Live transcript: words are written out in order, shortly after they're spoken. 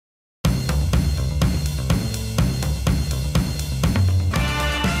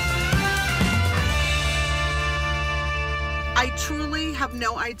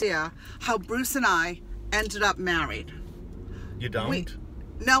no idea how Bruce and I ended up married. You don't?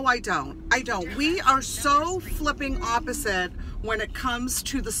 No, I don't. I don't. We are so flipping opposite when it comes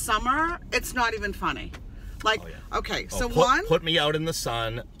to the summer. It's not even funny. Like, okay, so put me out in the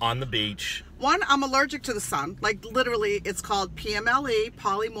sun on the beach. One, I'm allergic to the sun. Like, literally, it's called PMLE,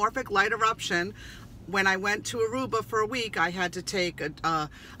 polymorphic light eruption. When I went to Aruba for a week, I had to take a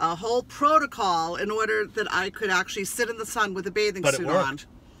whole protocol in order that I could actually sit in the sun with a bathing suit on.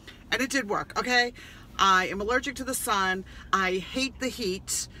 And it did work, okay? I am allergic to the sun. I hate the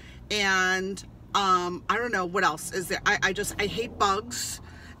heat. And I don't know what else is there. I hate bugs.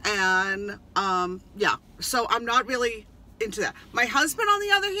 And yeah, so I'm not really into that. My husband, on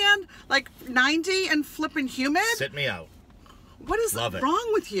the other hand, like 90 and flipping humid. Sit me out. What is wrong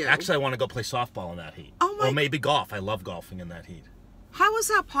with you? Actually, I want to go play softball in that heat. Oh my! Or maybe golf. I love golfing in that heat. How is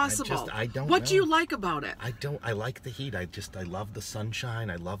that possible? I don't What know. do you like about it? I like the heat. I love the sunshine.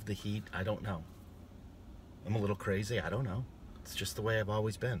 I love the heat. I don't know. I'm a little crazy. I don't know. It's just the way I've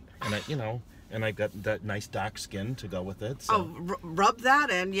always been. And and I've got that nice dark skin to go with it. So. Oh, rub that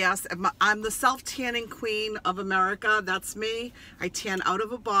in, yes. I'm the self-tanning queen of America. That's me. I tan out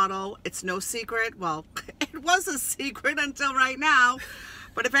of a bottle. It's no secret. Well, it was a secret until right now.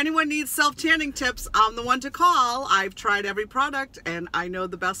 But if anyone needs self-tanning tips, I'm the one to call. I've tried every product, and I know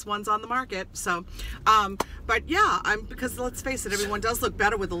the best ones on the market. So, but yeah, because let's face it, everyone does look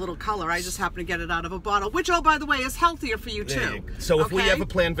better with a little color. I just happen to get it out of a bottle, which, oh, by the way, is healthier for you too. So if we ever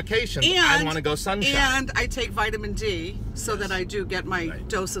plan vacation, I want to go sunshine. And I take vitamin D so that I do get my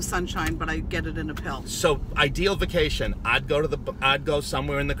dose of sunshine, but I get it in a pill. So ideal vacation, I'd go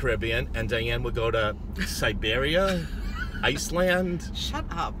somewhere in the Caribbean, and Diane would go to Siberia. Iceland. Shut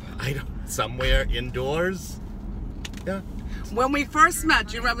up. Somewhere indoors. Yeah. When we first met,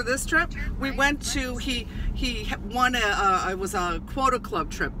 do you remember this trip? We went to, he won it was a quota club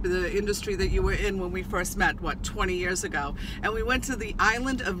trip, the industry that you were in when we first met, what, 20 years ago. And we went to the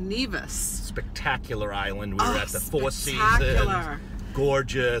island of Nevis. Spectacular island. We were at the Four Seasons.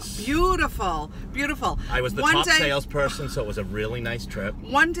 Gorgeous. Beautiful, beautiful. I was the top salesperson, so it was a really nice trip.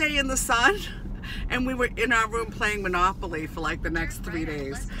 One day in the sun, and we were in our room playing Monopoly for like the next 3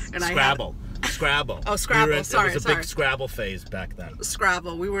 days. And Scrabble. Scrabble. Oh, Scrabble. It was a big Scrabble phase back then.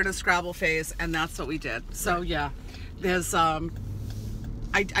 Scrabble. We were in a Scrabble phase, and that's what we did. So yeah, there's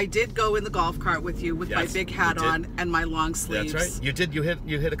I did go in the golf cart with you with my big hat on and my long sleeves. That's right. You did. You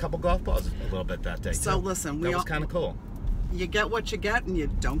hit a couple golf balls a little bit that day. So listen, that was kind of cool. You get what you get, and you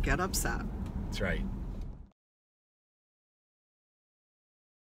don't get upset. That's right.